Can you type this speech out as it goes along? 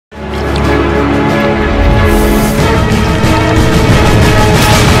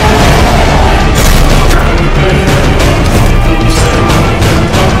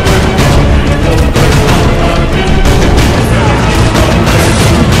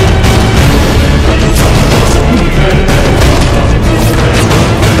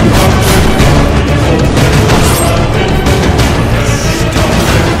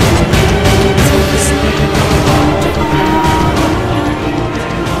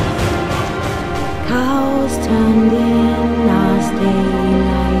turned in nasty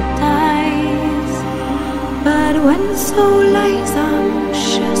light eyes, but when so lies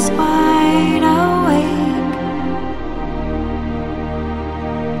anxious wide awake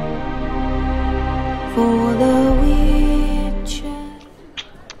for the Witcher.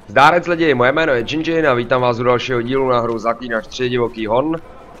 Zdárec lidi, moje jméno je Jinjinn a vítám vás u dalšího dílu na hru Zaklínač 3 Divoký hon.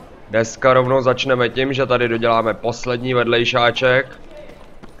 Dneska rovnou začneme tím, že tady doděláme poslední vedlejšáček,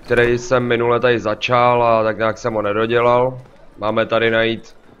 který jsem minule tady začal a tak nějak jsem ho nedodělal. Máme tady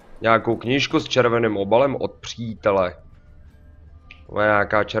najít nějakou knížku s červeným obalem od přítele. To je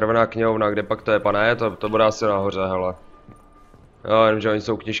nějaká červená knihovna, kde pak to je, pane, to bude asi nahoře, hele. Jo, jenomže oni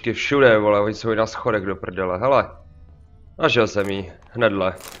jsou knížky všude, vole, oni jsou i na schodech do prdele, hele. Našel jsem jí,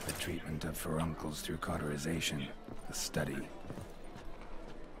 hnedle.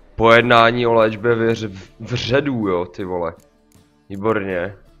 Pojednání o léčbě vředů, jo, ty vole.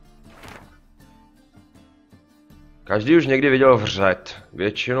 Výborně. Každý už někdy viděl vřet.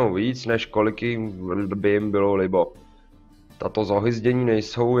 Většinou víc, než kolik by jim bylo libo. Tato zohyzdění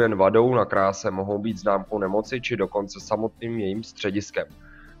nejsou jen vadou na kráse, mohou být známkou nemoci, či dokonce samotným jejím střediskem.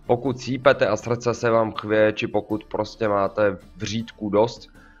 Pokud cípete a srdce se vám chvěje, či pokud prostě máte vřídků dost,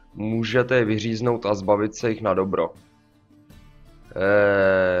 můžete je vyříznout a zbavit se jich na dobro.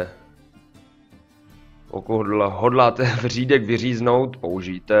 Pokud hodláte vřídek vyříznout,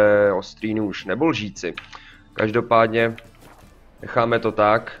 použijte ostrý nůž nebo lžíci. Každopádně necháme to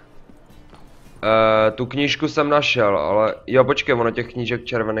tak. Tu knížku jsem našel, ale jo, počkej, ono těch knížek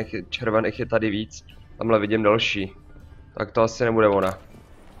červených je tady víc. Tamhle vidím další. Tak to asi nebude ona.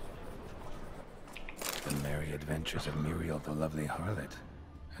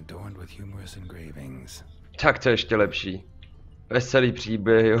 Tak to je ještě lepší. Veselý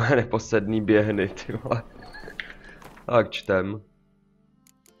příběh, neposedný běhny, ty vole. Tak čtem.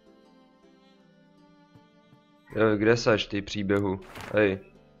 Jo, kde seš ty příběhu? Hej.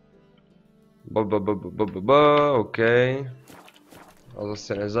 OK. A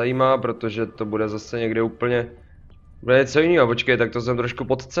zase nezajímá, protože to bude zase někde úplně... Bude něco jiného, počkej, tak to jsem trošku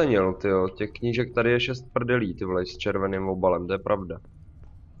podcenil, tyjo. Těch knížek tady je 6 prdelí, ty vole, s červeným obalem, to je pravda.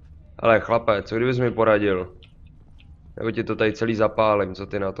 Ale chlape, co kdybys mi poradil? Nebo ti to tady celý zapálím, co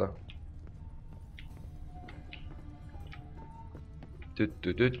ty na to?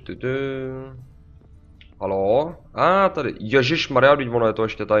 Haló? Tady, ježišmarja, teď ono je to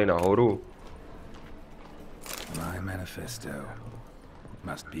ještě tady nahoru. My manifesto.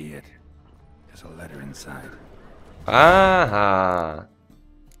 Must be it. There's a letter inside. Aha.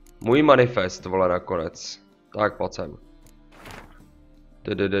 Můj manifest, vole, nakonec. Tak, pojď sem.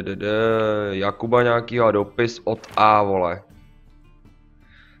 Jakuba nějakýho dopis od A, vole.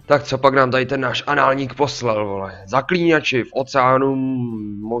 Tak co pak nám tady ten náš análník poslal, vole. Zaklínači, v oceánu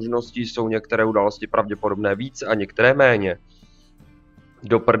možností jsou některé události pravděpodobné víc a některé méně.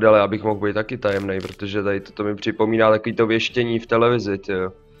 Do prdele, abych mohl být taky tajemnej, protože tady toto mi připomíná takový to věštění v televizi,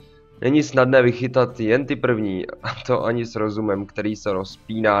 tyjo. Není snadné vychytat jen ty první, a to ani s rozumem, který se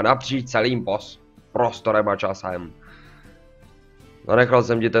rozpíná napříč celým prostorem a časem. Zanechal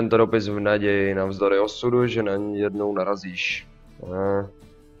jsem ti tento dopis v naději, navzdory osudu, že na ní jednou narazíš.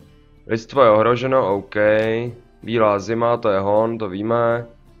 Lidstvo je ohroženo, OK. Bílá zima, to je hon, to víme.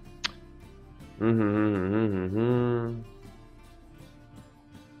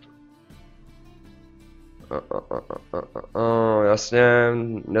 Jasně,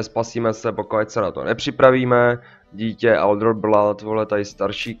 nespasíme se, pokud se na to nepřipravíme. Dítě, Elder Blood, vole, tady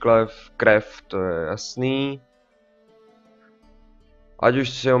starší krev, to je jasný. Ať už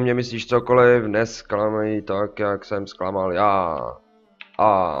si o mě myslíš cokoliv, nesklamej tak, jak jsem zklamal já.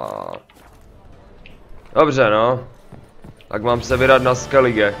 Dobře, no. Tak mám se vydat na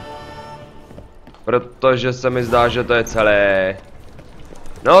Skellige. Protože se mi zdá, že to je celé.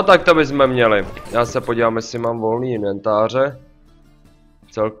 No, tak to bychom měli. Já se podívám, jestli mám volný inventáře.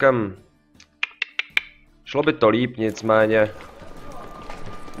 Celkem... Šlo by to líp, nicméně.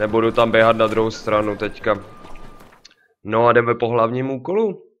 Nebudu tam běhat na druhou stranu teďka. No a jdeme po hlavním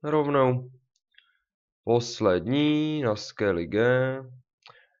úkolu rovnou. Poslední na Skellige.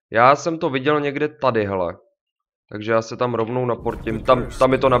 Já jsem to viděl někde tady, hele. Takže já se tam rovnou naportím. Tam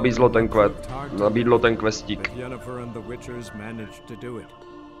mi to nabídlo ten questík.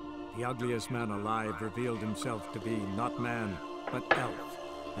 The ugliest man alive revealed himself to be not man, but elf,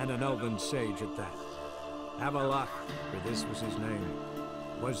 and an elven sage at that. Have a luck, for this was his name.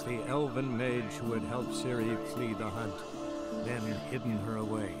 Was the elven mage who had helped CIRI flee the hunt, then hidden her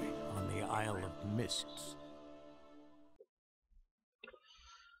away on the Isle of Mists.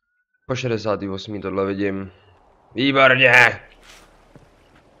 Po 68. tohle vidím. Výborně!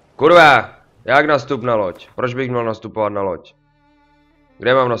 Kurva! Jak nastup na loď? Proč bych měl nastupovat na loď?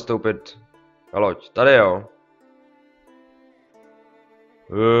 Kde mám nastoupit na loď? Tady jo.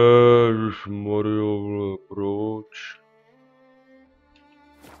 Ježišmarjo, proč?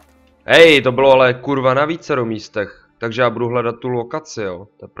 Hej, to bylo ale kurva na vícero místech. Takže já budu hledat tu lokaci, jo.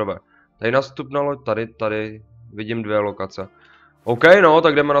 Teprve. Tady nastup na loď, tady. Vidím 2 lokace. OK, no,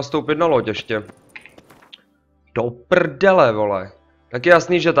 tak jdeme nastoupit na loď ještě. Do prdele, vole. Tak je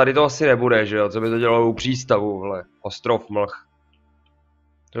jasný, že tady to asi nebude, že jo. Co by to dělalo u přístavu, vole. Ostrov mlh.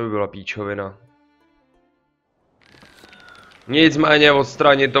 To by byla píčovina. Nicméně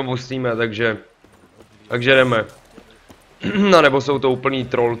odstranit to musíme, takže jdeme. No nebo jsou to úplný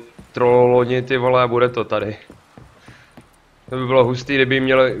trolloni, ty vole, a bude to tady. To by bylo hustý,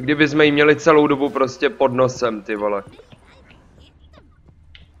 kdyby jsme jí měli celou dobu prostě pod nosem, ty vole.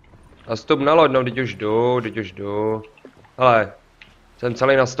 Nastup na loď, no, teď už jdu. Hele, jsem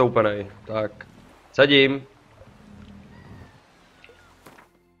celý nastoupený, tak. Sedím.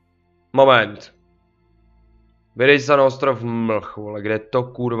 Moment. Vydej se na ostrov mlh, vole, kde to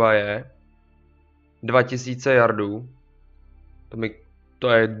kurva je? 2000 yardů. To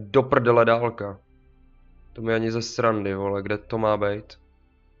je do prdele dálka. To mi ani ze srandy, vole, kde to má být?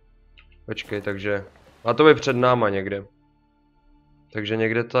 Počkej, takže... A to by před náma někde. Takže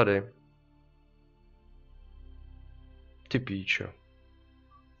někde tady. Ty píčo.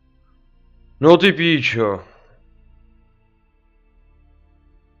 No ty píčo.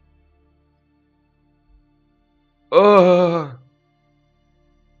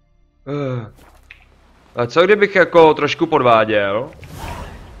 A co kdybych jako trošku podváděl?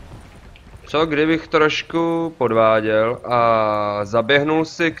 A zaběhnul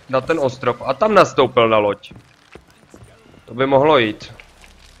si na ten ostrov a tam nastoupil na loď. To by mohlo jít.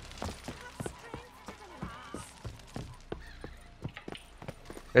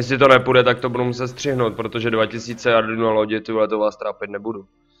 Jestli to nepůjde, tak to budu muset střihnout, protože 2000 yardů na lodi, tyhle, to vás trápit nebudu.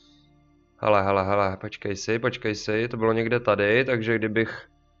 Hele, počkej si, to bylo někde tady, takže kdybych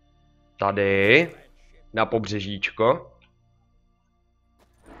tady, na pobřežíčko.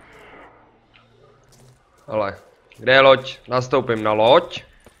 Ale, kde je loď? Nastoupím na loď.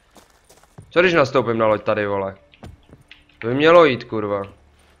 Co když nastoupím na loď tady, vole? To by mělo jít, kurva.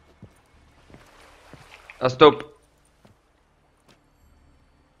 Nastup.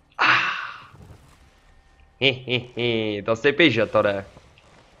 To si píše, to jde.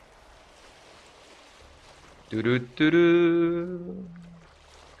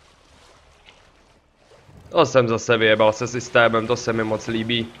 To jsem zase vyjebal se systémem, to se mi moc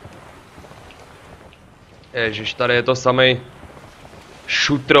líbí. Ježiš, tady je to samej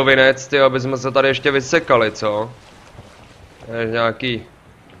šutrovinec, ty, aby jsme se tady ještě vysekali, co? Je nějaký...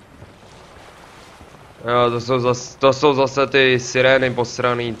 Jo, to jsou zase ty sirény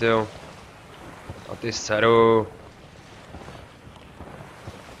posraný, tyjo. A ty seru.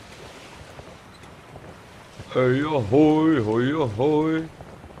 Hej ahoj.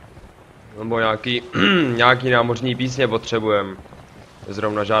 Nebo nějaký námořní písně potřebujeme.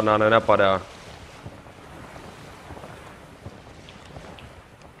 Zrovna žádná nenapadá.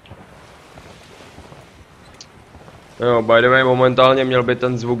 Jo, by the way, momentálně měl by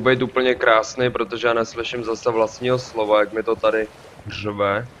ten zvuk být úplně krásný, protože já neslyším zase vlastního slova, jak mi to tady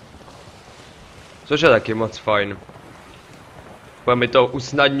řve. Což je taky moc fajn. Protože mi to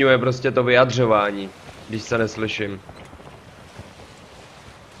usnadňuje prostě to vyjadřování, když se neslyším.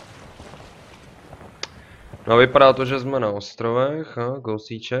 No vypadá to, že jsme na ostrovech,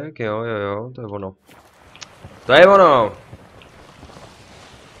 kousíček, jo, to je ono. To je ono!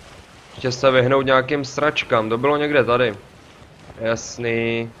 Ještě se vyhnout nějakým sračkám, to bylo někde tady.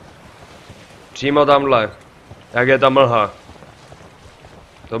 Jasný. Přímo tamhle. Jak je ta mlha.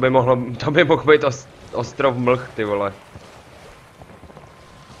 To by mohl být ostrov mlh, ty vole.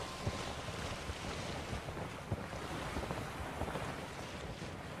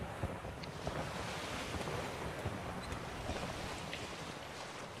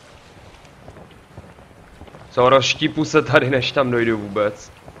 Co, rozštípu se tady, než tam dojdu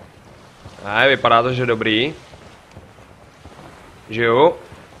vůbec. Ne, vypadá to, že dobrý. Žiju.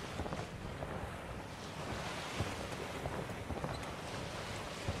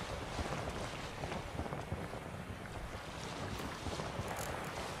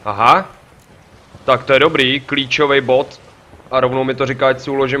 Aha. Tak to je dobrý, klíčový bod. A rovnou mi to říká, ať si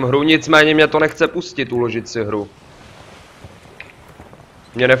uložím hru, nicméně mě to nechce pustit uložit si hru.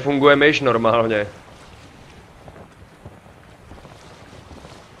 Mně nefunguje myš normálně.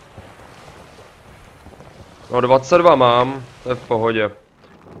 No 22 mám, to je v pohodě.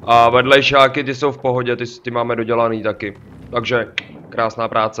 A vedlejšáky, ty jsou v pohodě, ty máme dodělaný taky. Takže, krásná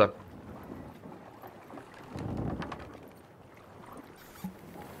práce.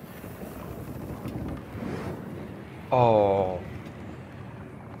 Oh.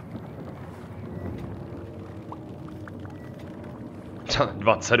 Ta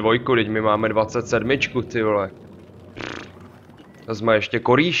 22, teď my máme 27, ty vole. To jsme ještě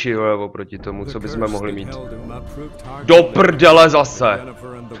korýši, vole, oproti tomu, co bychom mohli mít. Do prdele zase!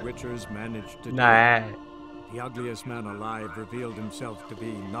 Ne. The ugliest man alive revealed himself to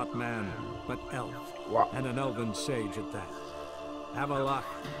be not man, but elf, and an elven sage at that. Avalach,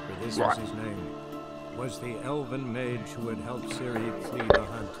 for this was his name, was the elven mage who had helped CIRI flee the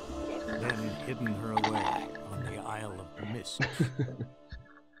hunt, then hidden her away on the Isle of Mist.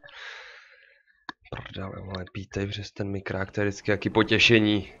 Prdele, vole, pítej přes ten mikrák, to je vždycky jaký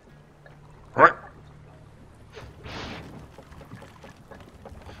potěšení.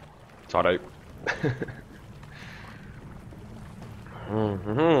 Sadej.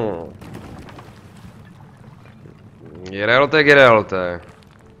 Gerelte.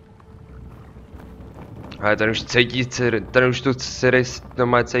 Ale ten už cítí CIRI, ten už tu CIRI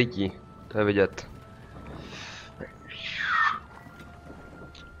doma cítí, to je vidět.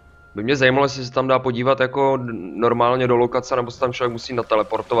 By mě zajímalo, jestli se tam dá podívat jako normálně do lokace, nebo se tam člověk musí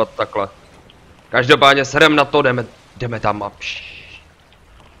nateleportovat takhle. Každopádně sedem na to, jdeme tam a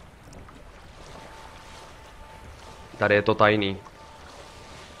tady je to tajný.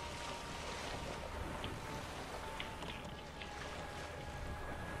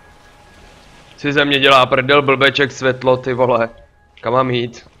 Si ze mě dělá prdel blbeček světlo, ty vole. Kam mám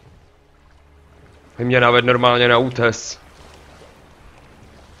jít? Vy mě naved normálně na útes.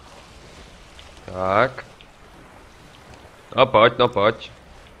 Tak. No pojď.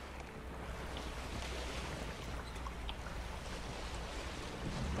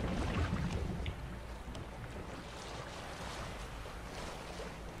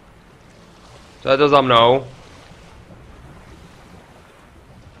 Co je to za mnou?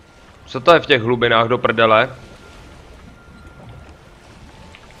 Co to je v těch hlubinách do prdele?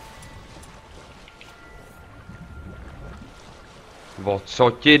 O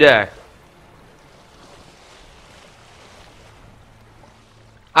co ti jde?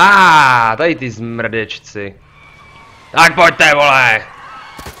 Tady ty zmrdečci. Tak pojďte, vole!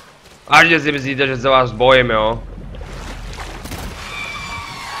 Až si myslíte, že se vás bojím, jo?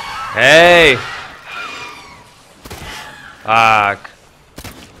 Hej! Tak.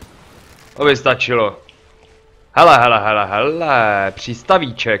 To by stačilo. Hele,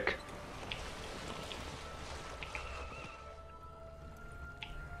 přístavíček.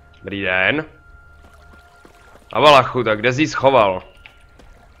 Dobrý den. A Valachu, tak kde jsi schoval?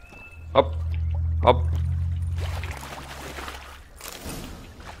 Hop.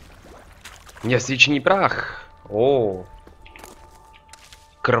 Měsíční prach.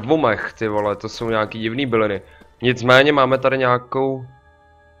 Krvomech, ty vole, to jsou nějaký divný byliny. Nicméně máme tady nějakou...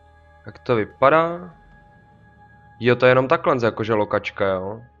 Jak to vypadá? Jo, to je jenom takhle, jakože lokačka,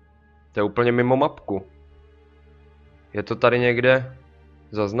 jo. To je úplně mimo mapku. Je to tady někde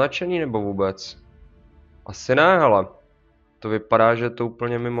zaznačený nebo vůbec? Asi ne, hele. To vypadá, že je to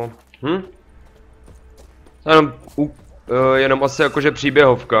úplně mimo. Jenom asi jakože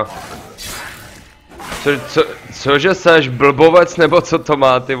příběhovka. Cože seš, blbovec nebo co to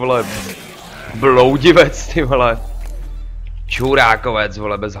má, ty vole? Bloudivec, ty vole. Čurákovec,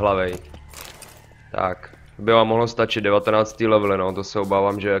 vole, bez hlavy. Tak, by vám mohlo stačit 19. level, no, to se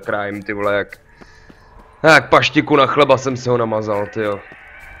obávám, že krájím, ty vole, jak paštiku na chleba jsem si ho namazal, tyjo.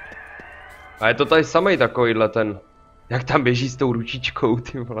 A je to tady samej takovýhle ten, jak tam běží s tou ručičkou,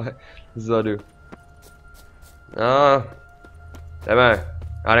 ty vole, vzadu. Jdeme.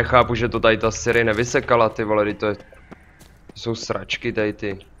 Já nechápu, že to tady ta CIRI nevysekala, ty vole, to jsou sračky tady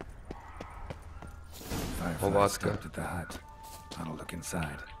ty. Hovátka.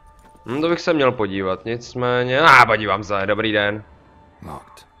 To bych se měl podívat, nicméně... podívám se, dobrý den.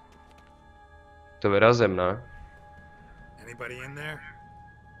 To vyrazím, ne?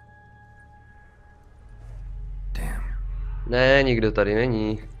 Ne, nikdo tady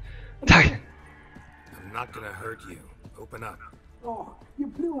není. Tak. Oh, you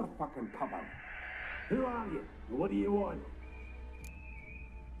blew our fucking cover. Who are you? What do you want?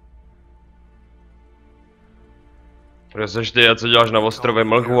 Kdo seš ty a co děláš na ostrově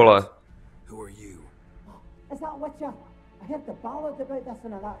Mlh, vole? Who are you? Is that Witcher? I heard the ballad about this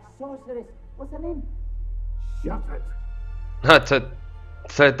and that sorceress. What's her name? Shut it.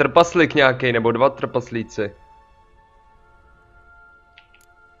 Co je trpaslík nějaký, nebo dva trpaslíci?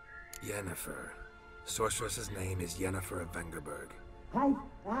 Yennefer. Sorceress's name is Yennefer of Vengerberg. Hey,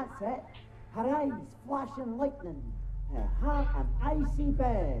 that's it. Her eyes flashing lightning. Her heart an icy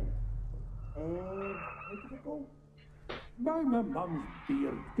bed. Where did it go? No, my mum's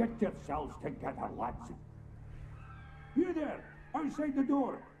beard. Get yourselves together, lads. You there, outside the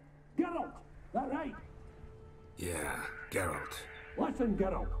door. Geralt, that right? Yeah, Geralt. Listen,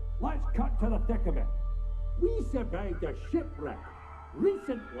 Geralt, let's cut to the thick of it. We survived a shipwreck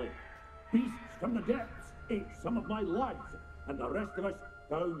recently. Beasts from the depths ate some of my lads, and the rest of us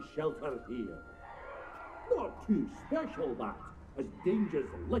found shelter here. Not too special that, as dangers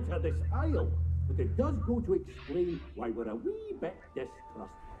litter this isle, but it does go to explain why we're a wee bit distrustful.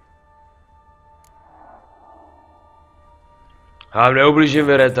 A neublížím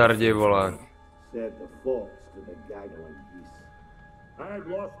vy retardi, vole. Said the fox to the gaggling geese. I've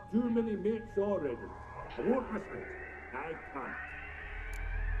lost too many mates already. I won't risk it. I can't.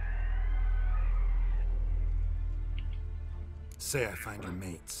 Say I find your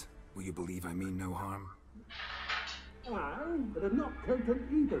mates. Will you believe I mean no harm? Aye, but I'm not counting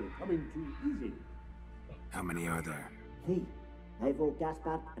either coming too easy. How many are there? Hey, I vote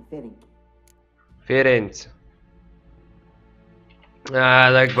Gaspard and Ferenc. Ferenc.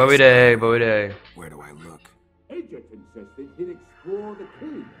 Tak povídej. Where do I look? Agent insisted he'd explore the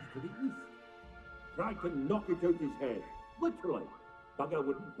caves to the east. Tried to knock it out his head. Literally. Bugger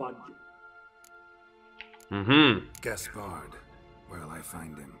wouldn't budge. Gaspard. Where'll I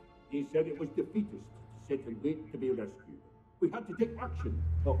find him? He said it was defeatist to sit and wait to be rescued. We had to take action,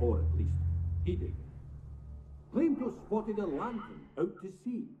 or at least he did. Claimed to have spotted a lantern out to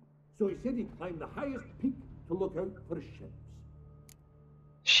sea, so he said he'd climb the highest peak to look out for ships.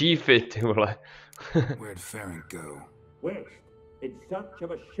 Šífy, ty vole. Where'd Ferenc go? West, in search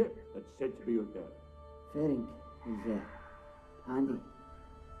of a ship that's said to be out there. Ferenc is handy.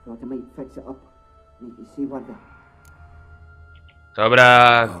 Thought I might fix it up, make you see what the...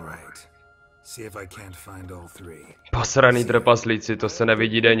 Dobrá. All right. See if I can't find all three. Posraný trpaslíci, to se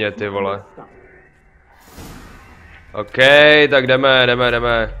nevidí denně, ty vole. OK, tak jdeme.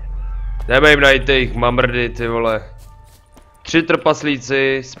 Jdeme jim najít jejich mamrdy, ty vole. 3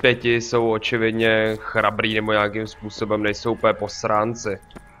 trpaslíci z 5 jsou očividně chrabrý nebo nějakým způsobem nejsou úplně posránci.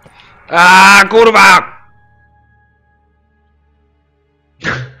 Kurva!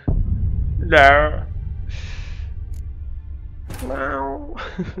 No.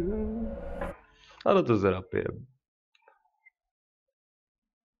 Ano, to se napijem.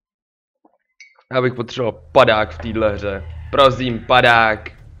 Já bych potřeboval padák v téhle hře. Prosím,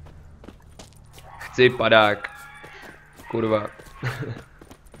 padák. Chci padák. Kurva.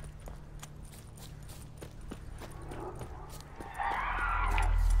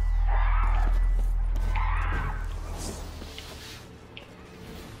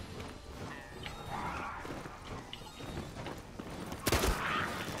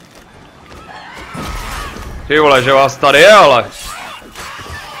 Ty vole, že vás tady je, ale.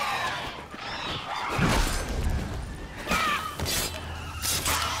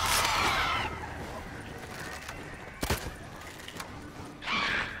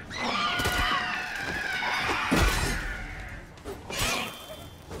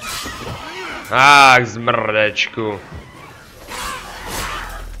 Zmrdečku.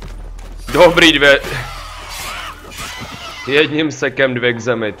 Dobrý 2. Jedním sekem 2 k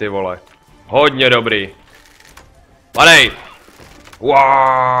zemi, ty vole. Hodně dobrý. Padej! Wow.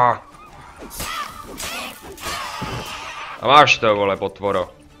 A máš to, vole, potvoro.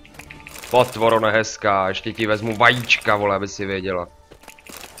 Potvoro nehezká, ještě ti vezmu vajíčka, vole, aby si věděla.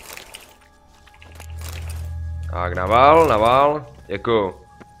 Tak, naval. Děkuju.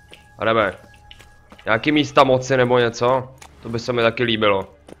 A jdeme. Nějaký místa moci nebo něco? To by se mi taky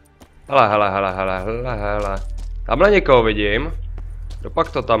líbilo. Hele. Tamhle někoho vidím. Kdo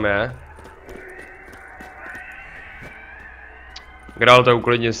pak to tam je? Gralte,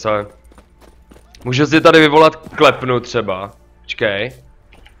 uklidni se. Můžu si tady vyvolat klepnu třeba. Počkej.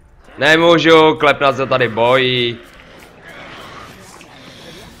 Nemůžu, klepna se tady bojí.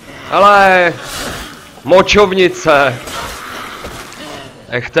 Ale močovnice.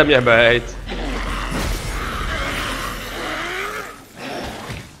 Nechte mě bejt.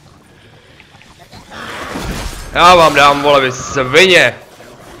 Já vám dám, vole, vy svině.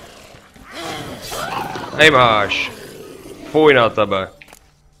 Hej, máš. Fuj na tebe.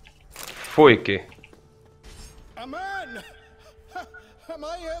 Fujky. Am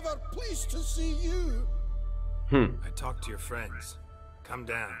I ever pleased to see you? I talked to your friends. Come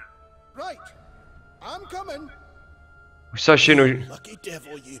down. Right. I'm coming. Už Sašinu. Lucky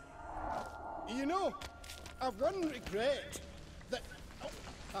devil you. You know, I've one regret that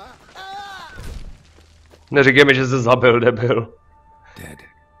Neříkej mi, že se zabil, debil. Dead.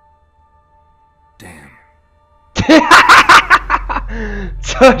 Damn.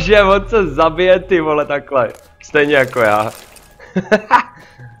 Cože, on se zabije, ty vole, takhle. Stejně jako já.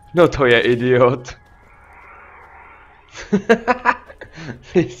 No to je idiot.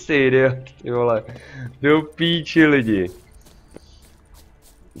 Ty jsi idiot, ty vole. Do píči lidi.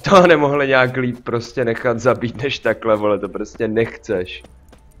 To nemohli nějak líp prostě nechat zabít než takhle, vole, to prostě nechceš.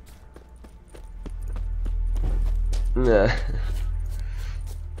 Ne.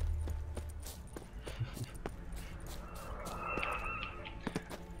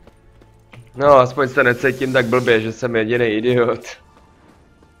 No, aspoň se necítím tak blbě, že jsem jediný idiot.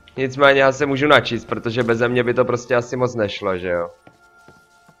 Nicméně já se můžu načíst, protože beze mě by to prostě asi moc nešlo, že jo.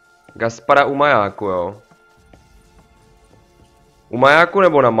 Gaspara u majáku, jo. U majáku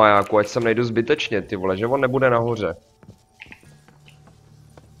nebo na majáku, ať sem nejdu zbytečně, ty vole, že on nebude nahoře.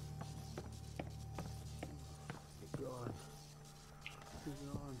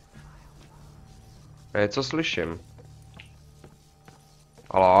 Co slyším?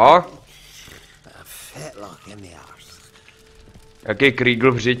 Haló? Jaký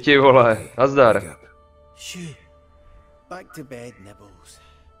Kriegl v řiti, vole, nazdar. Back to bed, Nibbles.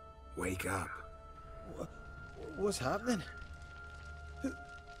 Wake up. What's happening?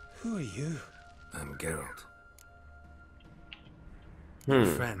 Who are you? I'm Geralt. Hmm.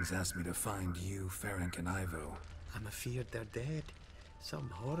 Friends asked me to find you, Ferenc, and Ivo. I'm afeard they're dead. Some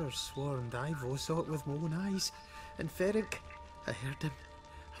horrors swarmed Ivo, saw it with my own eyes. And Ferenc, I heard him.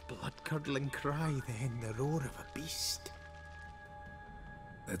 A blood-curdling cry, then the roar of a beast.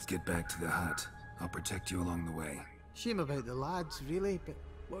 Let's get back to the hut. I'll protect you along the way. Shame about the lads, really, but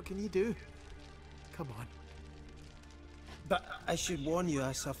what can you do? Come on. But I should warn you,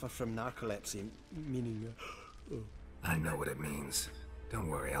 I suffer from narcolepsy, meaning... I know what it means. Don't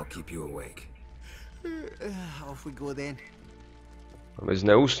worry, I'll keep you awake. Off we go then. Abys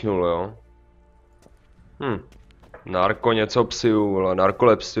neusnul, jo? Narko něco psiju, vole,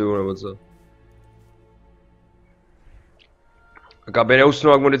 narkolepsiu nebo co? Tak aby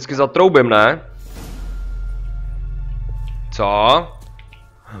neusnul, jak mu vždycky zatroubím, ne? Co?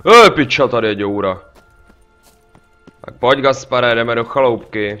 Piča, tady je děura. Tak pojď, Gaspare, jdeme do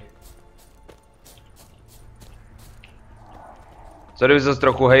chaloupky. Co kdyby ses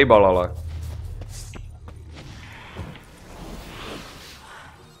trochu hejbal, ale?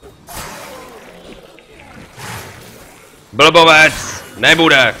 Blbovec!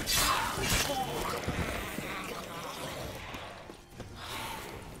 Nebude!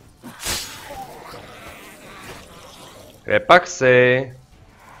 Kde pak jsi?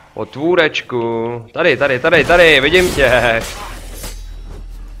 Otvůrečku. Tady, vidím tě.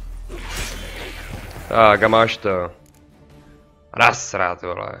 Tak a máš to. Rasrát,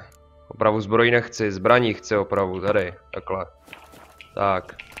 vole. Opravu zbrojí nechci, zbraní chci opravu, tady, takhle.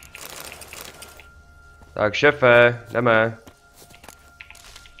 Tak. Tak šefe, jdeme.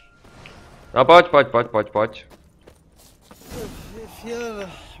 No pojď. I feel a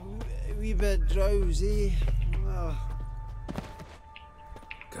wee bit drowsy.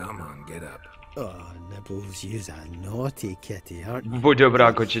 Come on, get up. Oh, Nibbles, you're a naughty kitty, aren't you? Buď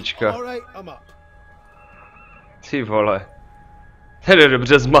dobrá kočička. All right, I'm up. Ty vole. Ten je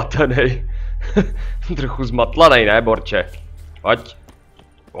dobře zmatený. Trochu zmatlanej, ne, Borče? Pojď.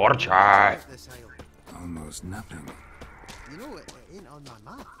 Borče. Almost nothing. You know, it ain't on my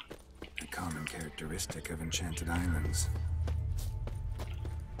map. A common characteristic of enchanted islands.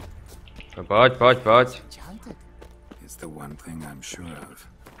 No pojď. Enchanted. It's the one thing I'm sure of.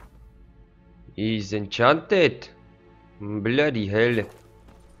 He's enchanted. Bloody hell.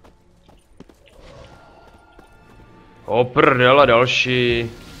 O prdele,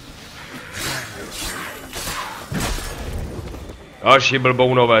 další. Další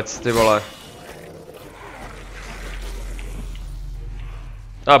blbounovec, ty vole.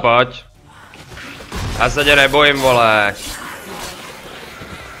 A pojď. Já se tě nebojím, vole.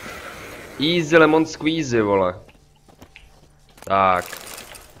 Easy lemon squeezy, vole. Tak.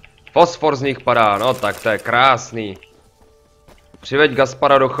 Fosfor z nich padá, no tak to je krásný. Přiveď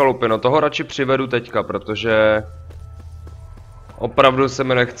Gaspara do chalupy, no toho radši přivedu teďka, protože... Opravdu se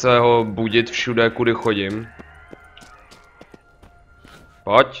mi nechce ho budit všude, kudy chodím.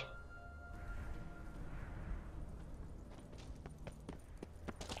 Pojď.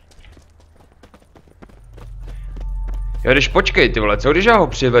 Jo, když počkej, ty vole, co když já ho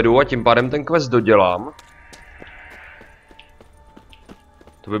přivedu a tím pádem ten quest dodělám?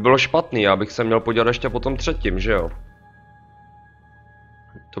 To by bylo špatný, já bych se měl podívat ještě po tom třetím, že jo?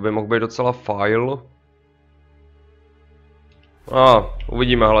 To by mohl být docela file.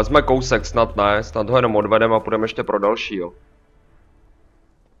 Uvidíme, hele, jsme kousek, snad ne, snad ho jenom odvedeme a půjdeme ještě pro další, jo.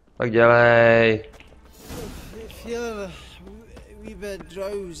 Tak dělej.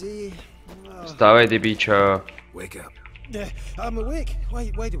 Vstávej, ty píčo. Wake up. I'm awake,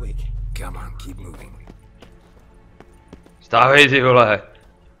 wide awake. Come on, keep moving. Stávej, ty vole.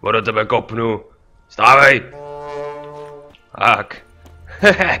 Bo do tebe kopnu. Stávej. Tak.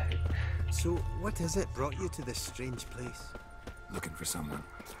 So, what is it brought you to this strange place? Looking for someone.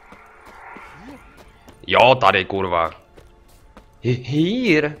 Jo, tady, kurva.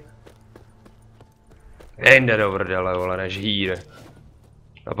 Hýr. Jinde do brdele, vole, než hýr.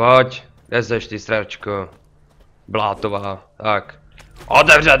 No pojď, kde seš ty sračko? Blátová, tak.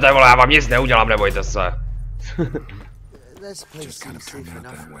 Otevřete, vole, já vám nic neudělám, nebojte se. This place Just kind of seems turned safe out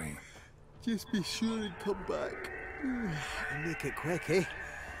that enough. way. Just be sure and come back. And make it quick, eh?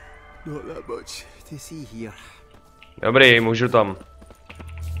 Not that much to see here. Dobrý, můžu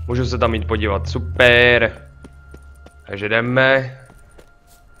se tam jít podívat, super. Takže jdeme.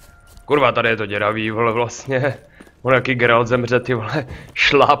 Kurva, tady je to děravý, vole, vlastně. On jaký Geralt zemře, ty vole,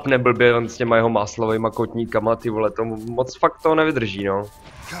 šlápne blbě on s těma jeho máslovejma kotníkama, ty vole, to moc fakt toho nevydrží, no.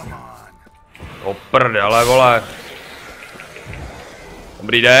 O prdele, vole.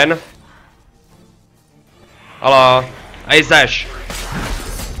 Dobrý den. Haló, hej seš.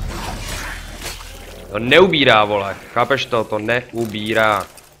 To neubírá, vole, chápeš to? To neubírá.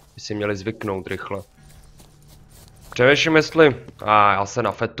 By si měli zvyknout rychle. Přemýšlím, jestli... já se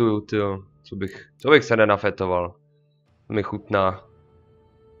nafetuju, tyjo. Co bych se nenafetoval? To mi chutná.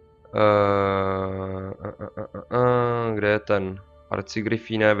 Kde je ten?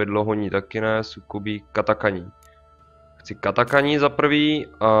 Arcigrifí ne, vidlohoní taky ne, sukubí, katakaní. Chci katakaní za prvý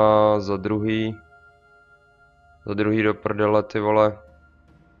a za druhý... Za druhý do prdele, ty vole.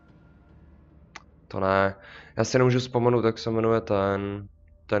 To ne. Já si nemůžu vzpomenout, jak se jmenuje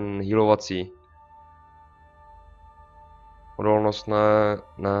ten healovací. Odolnost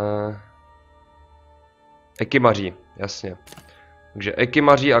ne. Ekymaří, jasně. Takže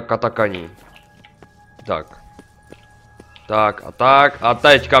ekymaří a katakaní. Tak. Tak a tak. A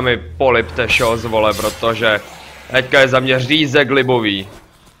teďka mi polipte šos, vole, protože teďka je za mě řízek libový.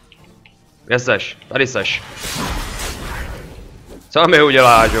 Kde seš? Tady seš. Co mi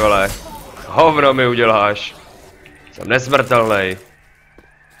uděláš, vole? Hovno mi uděláš. Jsem nesmrtelnej.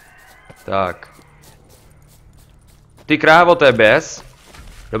 Tak. Ty krávo, to je běs.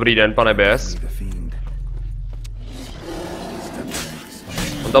 Dobrý den, pane běs.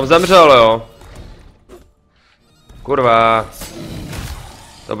 On tam zemřel, jo? Kurva.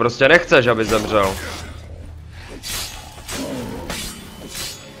 To prostě nechceš, aby zemřel.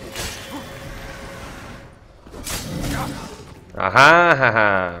 Aha,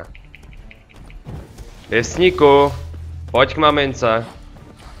 haha. Pěsníku, pojď k mamince.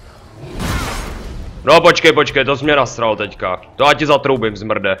 No počkej, to jsi mě nasral teďka. To já ti zatroubím,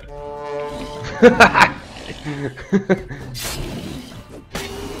 zmrde.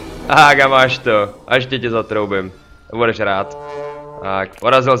 Tak a máš to, a ještě tě zatroubím. Budeš rád. Tak,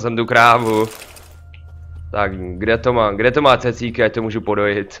 porazil jsem tu krávu. Tak, kde to má cecíky, ať to můžu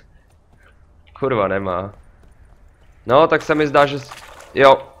podojit. Kurva, nemá. No, tak se mi zdá, že...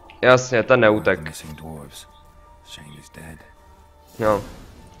 Jo, jasně, ten neutek. No.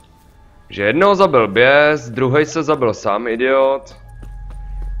 Že jednoho zabil běs, druhý se zabil sám, idiot.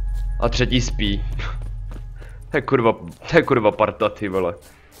 A třetí spí. To je kurva parta, ty vole.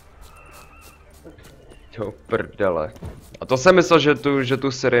 Jo, prdele. A to jsem myslel, že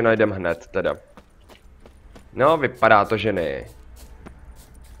tu CIRI najdem hned, teda. No, vypadá to, že ne.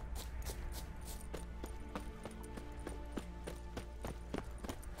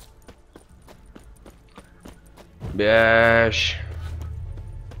 Běž.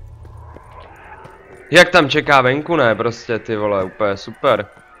 Jak tam čeká venku, ne? Prostě, ty vole, úplně super.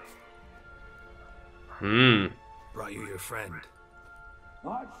 Brought you your friend.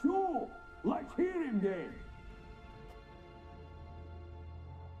 Sure. Let's hear him then.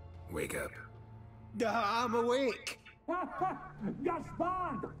 Wake up. I'm awake.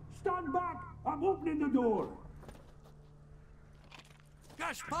 Gaspard, stand back. I'm opening the door.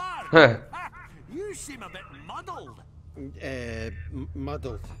 Gaspard! You seem a bit muddled.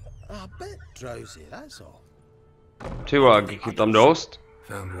 Muddled. A bit drowsy, that's all. Ty vole, jak je tam dost?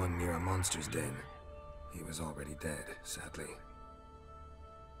 Found one near a monster's den. He was already dead, sadly.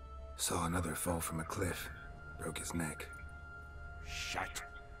 Saw another fall from a cliff. Broke his neck. Shit.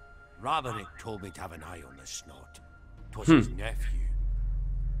 Roderick told me to have an eye on the snot. 'Twas his nephew.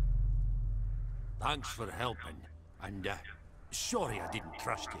 Thanks for helping, and sorry I didn't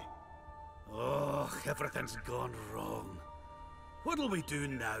trust you. Oh, everything's gone wrong. What'll we do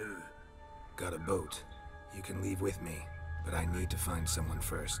now? Got a boat. You can leave with me, but I need to find someone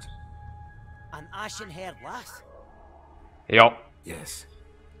first. An ashen-haired lass? Jo. Yes.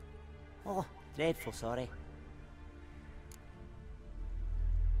 Oh, dreadful sorry.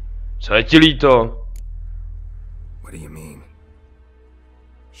 Co je ti líto? What do you mean?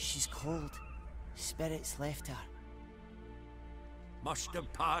 She's cold. Spirits left her. Must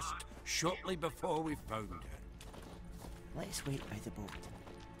have passed shortly before we found her. Let's wait by the boat.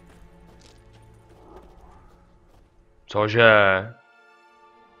 Cože?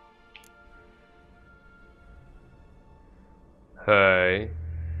 Hej.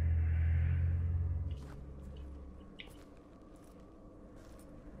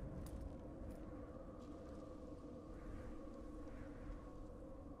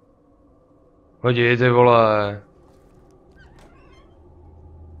 Hodí, ty vole.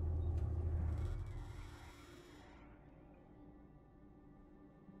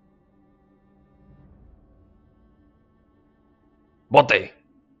 Boty.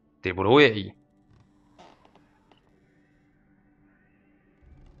 Ty budou její.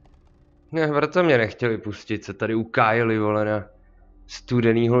 Ne, vrto mě nechtěli pustit, se tady ukájeli, vole, na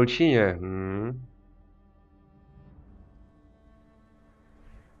studený holčině.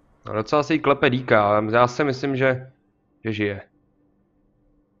 A docela se jí klepe dýka, ale já si myslím, že žije.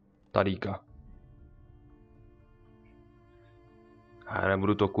 Ta dýka. A já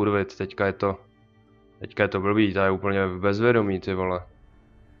nebudu to kurvit, teďka je to blbý, ta je úplně bezvědomí, ty vole.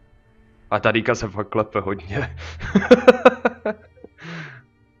 A ta dýka se fakt klepe hodně.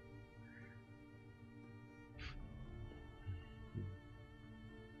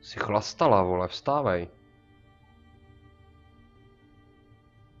 Jsi chlastala, vole, vstávej.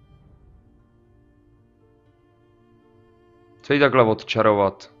 Co jí takhle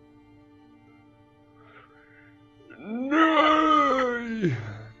odčarovat?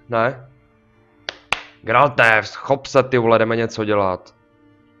 Ne? Gralte, schop se, ty vole, jdeme něco dělat.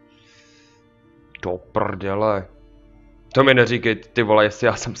 Do prdele. To mi neříkej, ty vole, jestli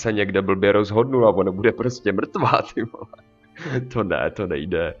já jsem se někde blbě rozhodnul a ona bude prostě mrtvá, ty vole. To ne, to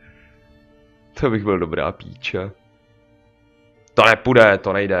nejde. To bych byl dobrá píče. To nepůjde,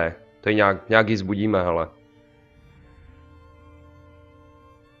 to nejde. To ji nějak ji zbudíme, hele.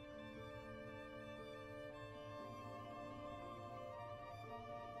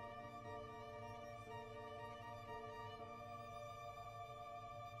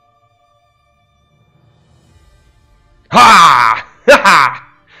 Ha! Ha!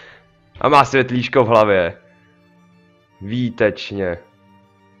 A má světlíčko v hlavě. Výtečně.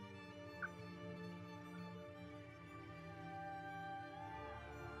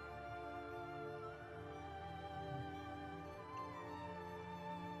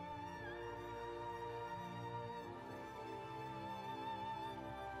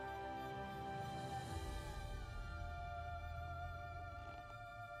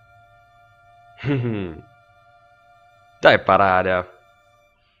 To je paráda.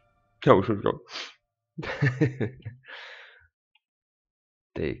 Já už to.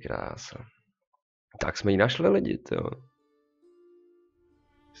 Ty krása. Tak jsme ji našli, lidi, jo.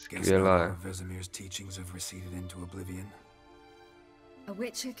 Skvělé. A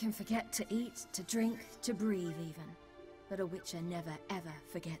witcher can forget to eat, to drink, to breathe even. But a witcher never ever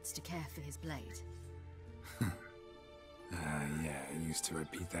forgets to care for his blade. Yeah, I used to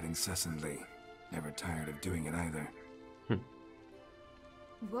repeat that incessantly. Never tired of doing it either.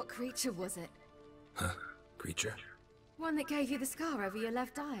 What creature was it? Huh? Creature? One that gave you the scar over your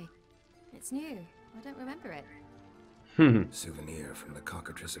left eye. It's new. I don't remember it. Souvenir from the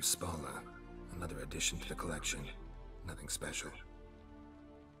cockatrice of Spala. Another addition to the collection. Nothing special.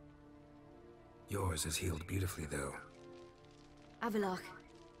 Yours is healed beautifully, though. Avalach.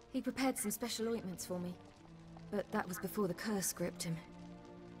 He prepared some special ointments for me. But that was before the curse gripped him.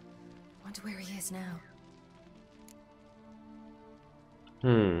 Wonder where he is now.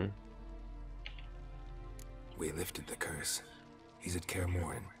 We lifted the curse. He's at Kaer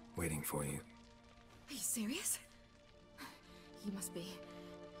Morhen, waiting for you. Are you serious? You must be.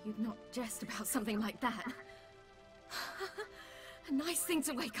 You'd not jest about something like that. A nice thing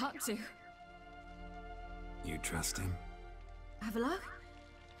to wake up to. You trust him? Avalach?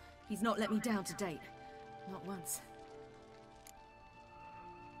 He's not let me down to date. Not once.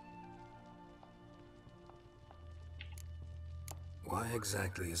 Why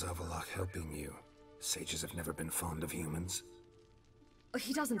exactly is Avalach helping you? Sages have never been fond of humans.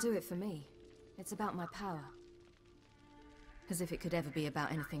 He doesn't do it for me. It's about my power. As if it could ever be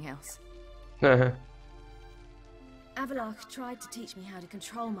about anything else. Avalach tried to teach me how to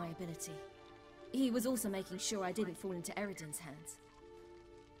control my ability. He was also making sure I didn't fall into Eridan's hands.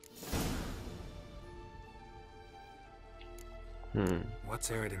 What's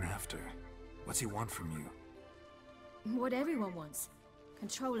Eridan after? What's he want from you? What everyone wants.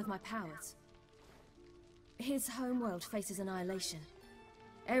 Control of my powers. His homeworld faces annihilation.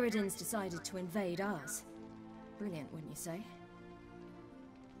 Eridan's decided to invade ours. Brilliant, wouldn't you say?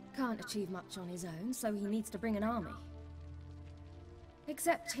 Can't achieve much on his own, so he needs to bring an army.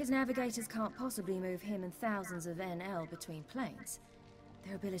 Except his navigators can't possibly move him and thousands of NL between planes.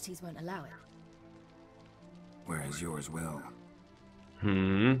 Their abilities won't allow it. Whereas yours will.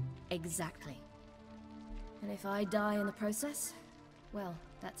 Exactly. And if I die in the process, well,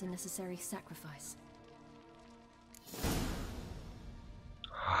 that's a necessary sacrifice.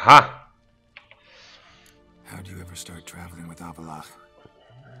 Ha! How do you ever start traveling with Avallac'h?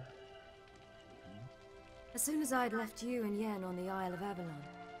 As soon as I'd left you and Yen on the Isle of Avalon,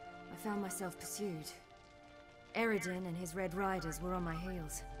 I found myself pursued. Eredin and his Red Riders were on my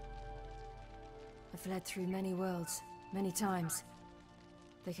heels. I fled through many worlds, many times.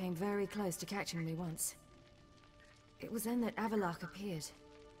 They came very close to catching me once. It was then that Avallac'h appeared,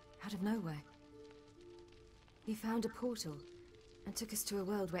 out of nowhere. He found a portal, and took us to a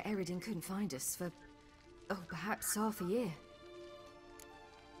world where Eredin couldn't find us for, oh, perhaps half a year.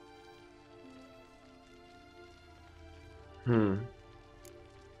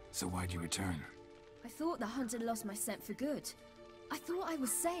 So why'd you return? I thought the hunt had lost my scent for good. I thought I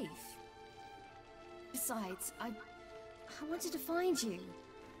was safe. Besides, I wanted to find you.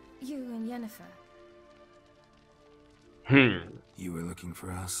 You and Yennefer. You were looking for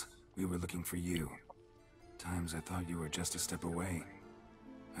us, we were looking for you. Times I thought you were just a step away.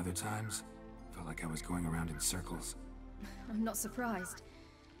 Other times, felt like I was going around in circles. I'm not surprised.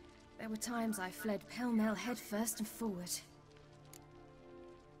 There were times I fled pell-mell headfirst and forward.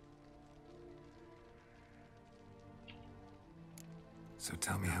 So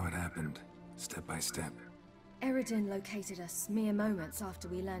tell me how it happened, step by step. Eredin located us mere moments after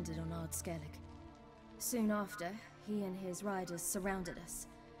we landed on Ard-Skellig. Soon after, he and his riders surrounded us.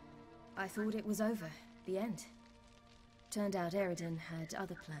 I thought it was over, the end. Turned out Eredin had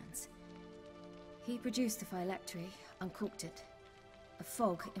other plans. He produced the phylactery, uncorked it. A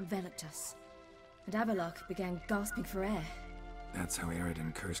fog enveloped us, and Avallac'h began gasping for air. That's how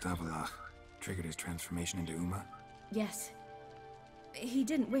Eredin cursed Avallac'h, triggered his transformation into Uma? Yes. He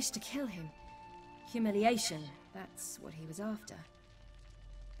didn't wish to kill him. Humiliation, that's what he was after.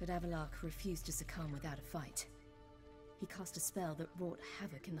 But Avallac'h refused to succumb without a fight. He cast a spell that wrought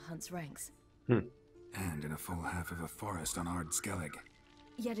havoc in the Hunt's ranks. And in a full half of a forest on Ard-Skellig.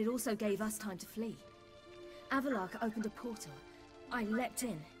 Yet it also gave us time to flee. Avallac'h opened a portal. I leapt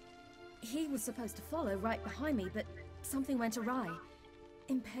in. He was supposed to follow right behind me, but something went awry.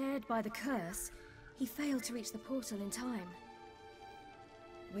 Impaired by the curse, he failed to reach the portal in time.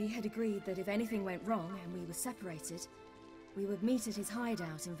 We had agreed that if anything went wrong and we were separated, we would meet at his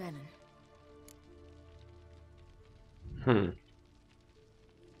hideout in Velen.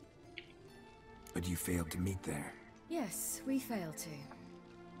 But you failed to meet there. Yes, we failed to.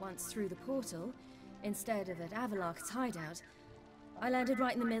 Once through the portal, instead of at Avallac'h's hideout, I landed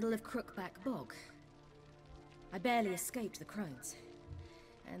right in the middle of Crookback Bog. I barely escaped the crones.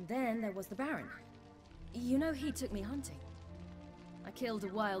 And then there was the Baron. You know, he took me hunting. I killed a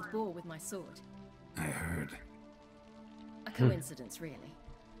wild boar with my sword. I heard. A coincidence, really.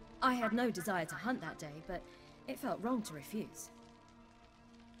 I had no desire to hunt that day, but it felt wrong to refuse.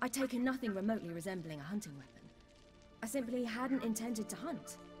 I'd taken nothing remotely resembling a hunting weapon. I simply hadn't intended to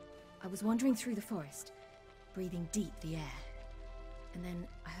hunt. I was wandering through the forest, breathing deep the air. And then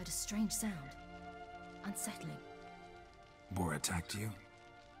I heard a strange sound. Unsettling. Boar attacked you?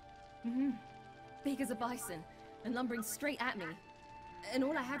 Big as a bison, and lumbering straight at me. And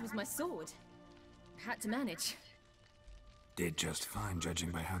all I had was my sword. Had to manage. Did just fine, judging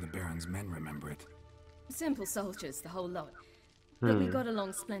by how the Baron's men remember it. Simple soldiers, the whole lot. But we got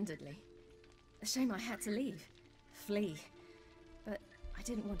along splendidly. A shame I had to leave. Flee. But I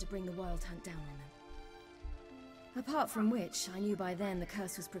didn't want to bring the wild hunt down on them. Apart from which, I knew by then the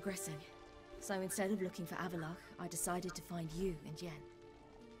curse was progressing. So instead of looking for Avallac'h, I decided to find you and Yen.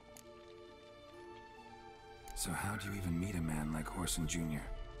 So how do you even meet a man like Whoreson Jr.?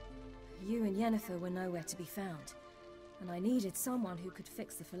 You and Yennefer were nowhere to be found, and I needed someone who could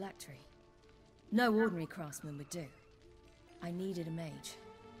fix the phylactery. No ordinary craftsman would do. I needed a mage,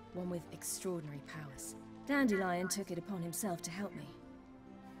 one with extraordinary powers. Dandelion took it upon himself to help me.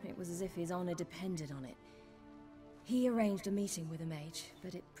 It was as if his honor depended on it. He arranged a meeting with a mage,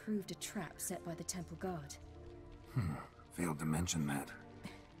 but it proved a trap set by the temple guard. Failed to mention that.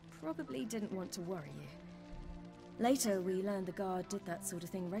 Probably didn't want to worry you. Later, we learned the guard did that sort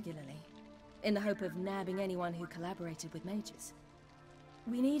of thing regularly, in the hope of nabbing anyone who collaborated with mages.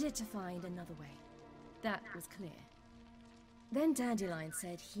 We needed to find another way. That was clear. Then Dandelion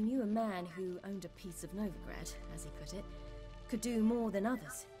said he knew a man who owned a piece of Novigrad, as he put it, could do more than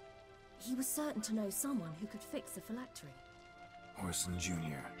others. he was certain to know someone who could fix the phylactery. Orson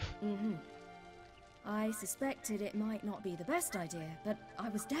Jr. Mm-hmm. I suspected it might not be the best idea, but I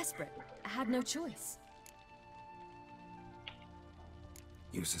was desperate. I had no choice.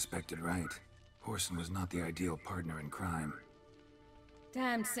 You suspected right. Orson was not the ideal partner in crime.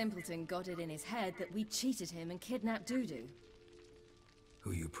 Damned simpleton got it in his head that we cheated him and kidnapped Dudu.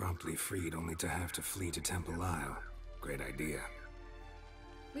 Who you promptly freed only to have to flee to Temple Isle. Great idea.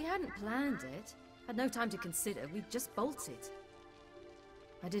 We hadn't planned it. Had no time to consider. We just bolted.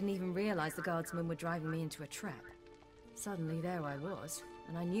 I didn't even realize the guardsmen were driving me into a trap. Suddenly there I was,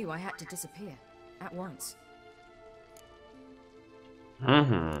 and I knew I had to disappear. At once.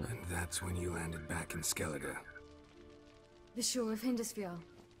 And that's when you landed back in Skellige. The shore of Hindisfjall.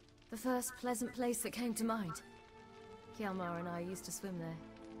 The first pleasant place that came to mind. Hjalmar and I used to swim there.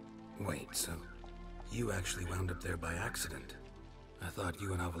 Wait, so you actually wound up there by accident? I thought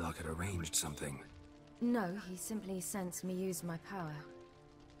you and Avallac'h had arranged something. No, he simply sensed me use my power.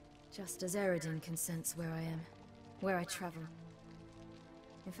 Just as Eredin can sense where I am, where I travel.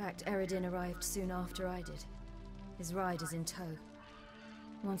 In fact, Eredin arrived soon after I did. His riders in tow.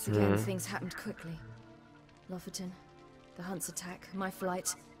 Once again, things happened quickly. Lofoten, the Hunt's attack, my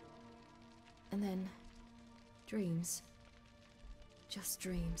flight. And then... dreams. Just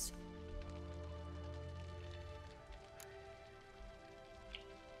dreams.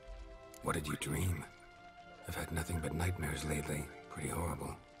 What did you dream? I've had nothing but nightmares lately. Pretty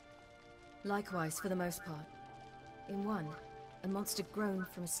horrible. Likewise, for the most part. In one, a monster grown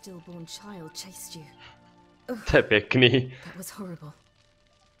from a stillborn child chased you. That was horrible.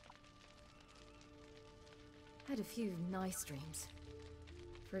 I had a few nice dreams.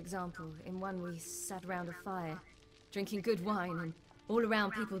 For example, in one we sat around a fire, drinking good wine, and all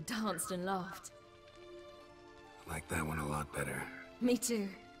around people danced and laughed. I like that one a lot better. Me too.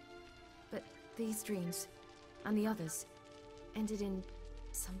 But these dreams, and the others, ended in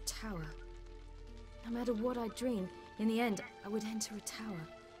some tower. No matter what I dreamed, in the end, I would enter a tower.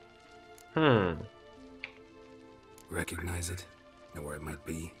 Recognize it? Know where it might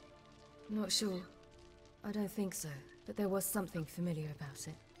be? Not sure. I don't think so, but there was something familiar about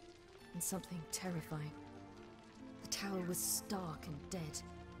it. And something terrifying. The tower was stark and dead.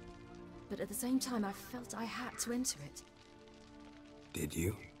 But at the same time, I felt I had to enter it. Did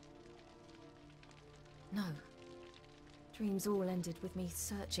you? No. Dreams all ended with me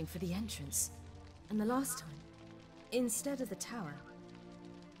searching for the entrance. And the last time, instead of the tower,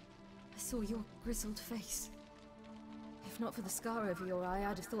 I saw your grizzled face. If not for the scar over your eye,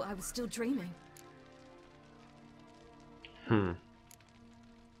 I'd have thought I was still dreaming. I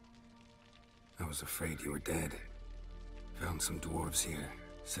was afraid you were dead. Found some dwarves here.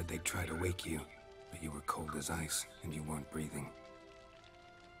 Said they'd try to wake you, but you were cold as ice and you weren't breathing.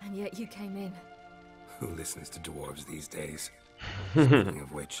 And yet you came in. Who listens to dwarves these days? Speaking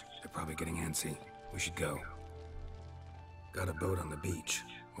of which, they're probably getting antsy. We should go. Got a boat on the beach.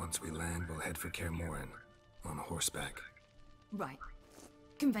 Once we land, we'll head for Kaer Morhen. On horseback. Right.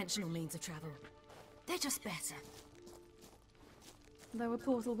 Conventional means of travel. They're just better. Though a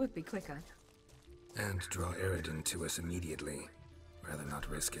portal would be quicker. And draw Eredin to us immediately. Rather not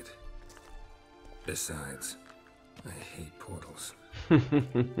risk it. Besides, I hate portals.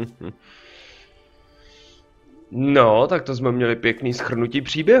 No, tak to jsme měli pěkný shrnutí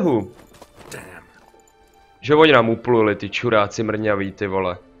příběhu. Že oni nám upluli, ty čuráci mrňaví, ty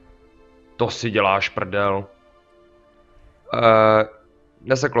vole. To si děláš prdel.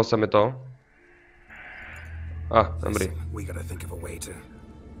 Neseklo se mi to. Dobrý.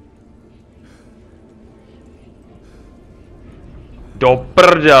 Do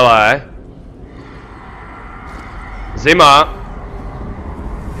prdele. Zima.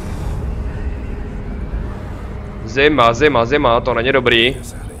 Zima, to není dobrý.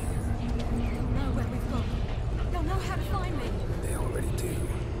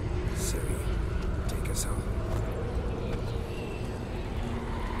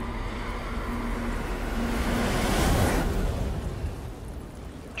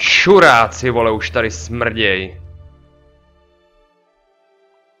 Čuráci, vole, už tady smrděj.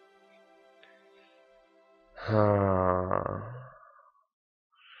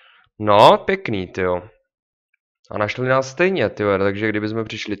 No, pěkný, tyjo. A našli nás stejně, ty vole, takže kdybychom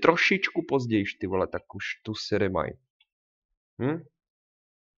přišli trošičku později, ty vole, tak už tu CIRI mají.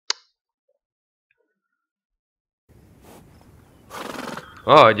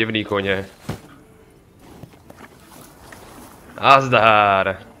 Divný koně.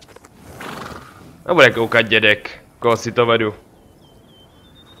 Nazdar. A bude koukat dědek, koho si to vedu.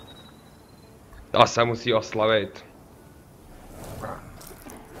 To se musí oslavit.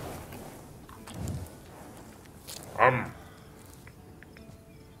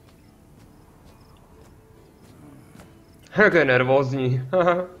 Jak je nervózní.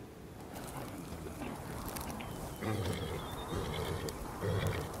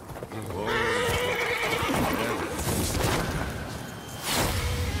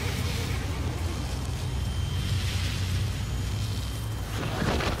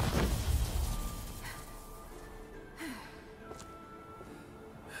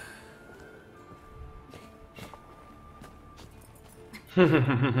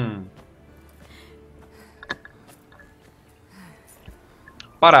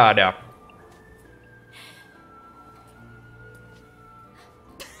 Paráda.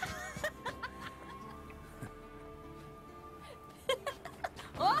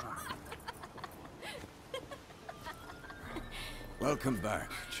 Welcome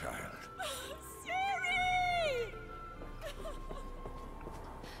back, child. CIRI!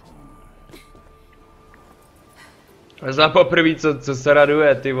 Za poprvé, co se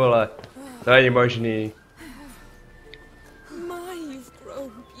raduje, ty vole. To není možný. My, you've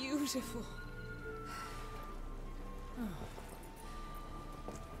grown beautiful.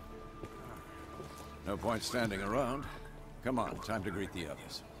 No point standing around. Come on, time to greet the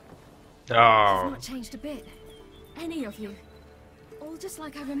others. Oh. Not changed a bit. Any of you. All just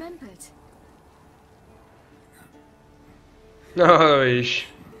like I remembered. No, víš.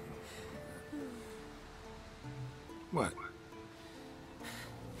 What?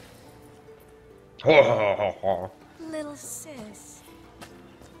 Ho, ho, ho, ho. Little sis.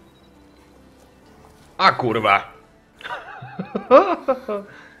 A kurva.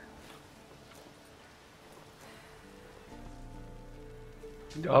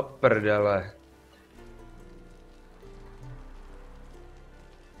 Do prdele.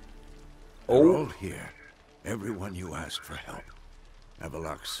 They're all here. Everyone you asked for help.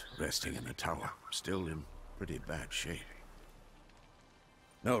 Avalok's resting in the tower, still in pretty bad shape.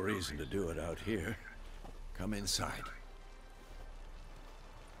 No reason to do it out here. Come inside.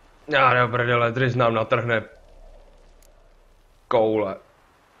 Já do prdele, Driz nám natrhne koule.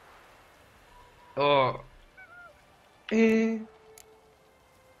 Oh.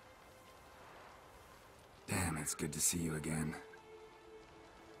 Damn, it's good to see you again.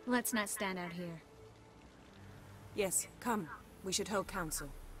 Let's not stand out here. Yes, come. We should hold council.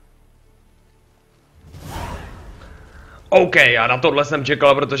 OK, já na tohle jsem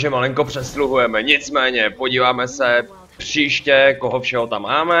čekal, protože malinko přesluhujeme. Nicméně, podíváme se příště, koho všeho tam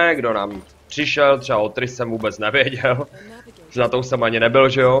máme, kdo nám přišel, třeba o Triss jsem vůbec nevěděl. Na to jsem ani nebyl,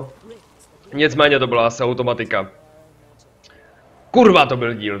 že jo? Nicméně to byla asi automatika. Kurva, to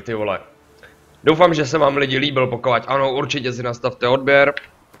byl díl, ty vole. Doufám, že se vám lidi líbil, pokud ano, určitě si nastavte odběr.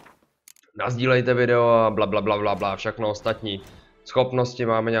 Nasdílejte video a blablabla, všechno ostatní. Schopnosti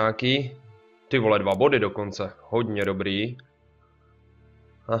máme nějaký. Ty vole, 2 body dokonce. Hodně dobrý.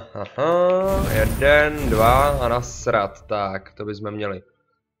 Aha, 1, 2 a nasrat. Tak, to bychom měli.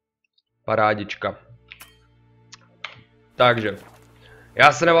 Parádička. Takže.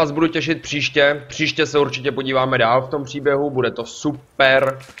 Já se na vás budu těšit příště. Příště se určitě podíváme dál v tom příběhu. Bude to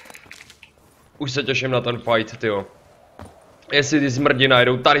super. Už se těším na ten fight, tyjo. Jestli ty zmrdi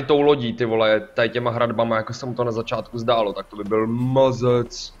najdou tady tou lodí, ty vole, tady těma hradbama, jako se mu to na začátku zdálo, tak to by byl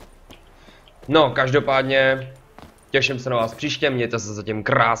mazec. No, každopádně, těším se na vás příště, mějte se zatím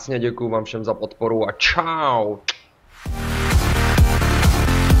krásně, děkuju vám všem za podporu a čau.